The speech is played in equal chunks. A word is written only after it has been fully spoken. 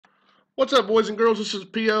What's up, boys and girls? This is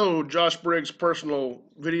P.O. Josh Briggs, personal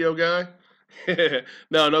video guy.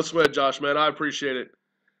 No sweat, Josh, man. I appreciate it.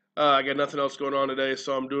 I got nothing else going on today,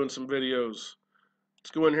 so I'm doing some videos.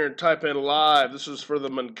 Let's go in here and type in live. This is for the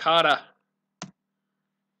Moncada.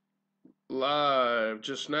 Live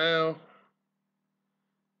just now,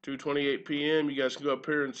 2:28 p.m. You guys can go up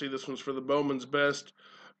here and see this one's for the Bowman's Best.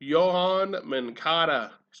 Johan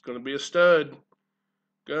Moncada. He's going to be a stud.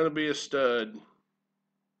 Going to be a stud.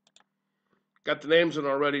 Got the names in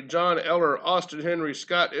already. John Eller, Austin Henry,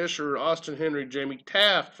 Scott Isher, Austin Henry, Jamie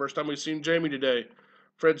Taft. First time we've seen Jamie today.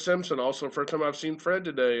 Fred Simpson, also first time I've seen Fred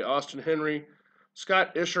today. Austin Henry,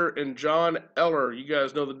 Scott Isher, and John Eller. You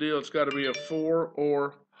guys know the deal. It's got to be a 4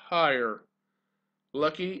 or higher.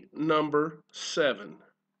 Lucky number 7.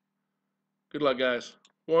 Good luck, guys.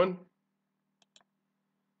 1,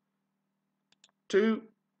 2,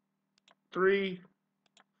 3,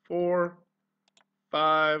 4,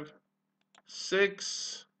 5,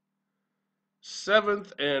 6,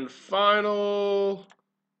 7th and final.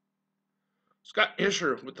 Scott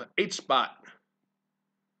Isher with the 8 spot.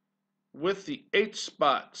 With the 8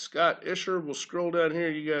 spot, Scott Isher. We'll scroll down here.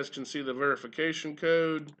 You guys can see the verification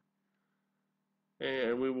code.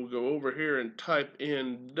 And we will go over here and type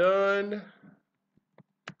in done.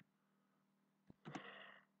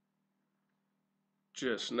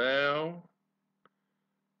 Just now.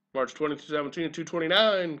 March 2017 at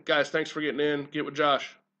 2:29. Guys, thanks for getting in. Get with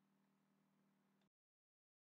Josh.